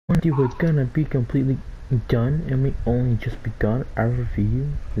Dude, we're gonna be completely done and we only just begun our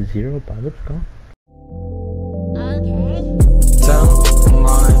review. 0 by the gone. Tell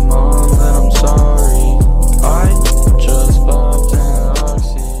my mom that I'm sorry. I just popped an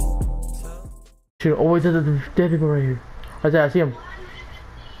oxy. Shit, oh wait, there's a dead people right here. I see him.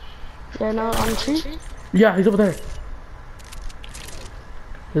 They're not on the tree? Yeah, he's over there.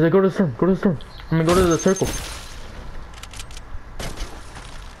 He's like, go to the storm, go to the storm. I'm gonna go to the circle.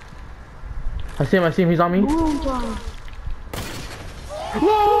 I see him, he's on me. Whoa!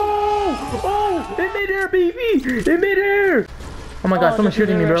 Oh! In midair, baby! In midair! Oh my god, someone's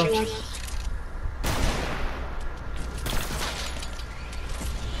shooting me, bro.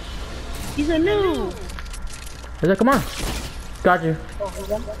 He's a noob! He's like, come on. Got you.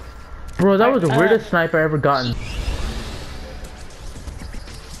 Bro, that was the weirdest sniper I ever gotten.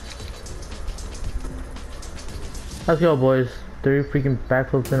 Let's go, boys. 3 freaking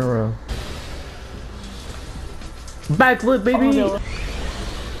backflips in a row. Backflip, baby!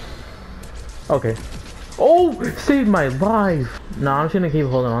 Okay. Oh! Saved my life! Nah, I'm just gonna keep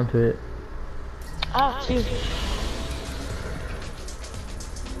holding on to it. Ah, shoot.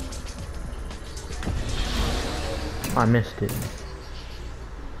 I missed it.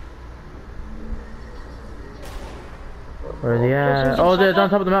 Where is he at? Oh, they're on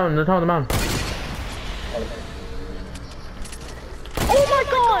top of the mountain. They're on top of the mountain. Oh my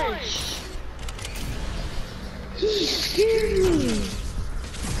gosh! He scared me!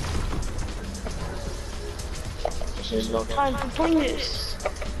 There's no time for playing this.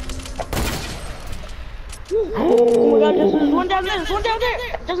 Oh my god, there's one down there, there's one down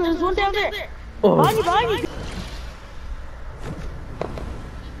there! There's one down there! Oh. Behind you, behind you!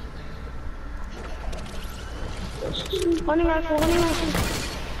 Hunting rifle, hunting rifle.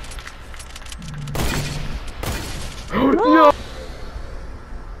 No!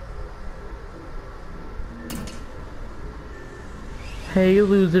 Hey,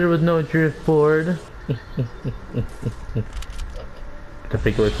 loser with no drift board. To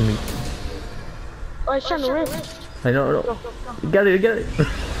pick away from me. Oh, he's trying to rip. I know, no. Get it, get it.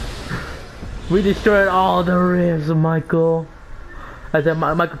 We destroyed all the rifts, Michael. I said,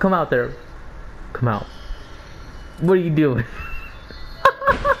 Michael, come out there. Come out. What are you doing?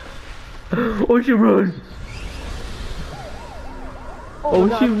 Oh, she run. Oh,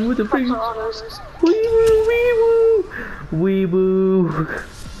 she with the freaking. Wee woo, wee woo, wee woo.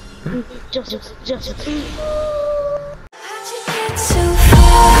 Just.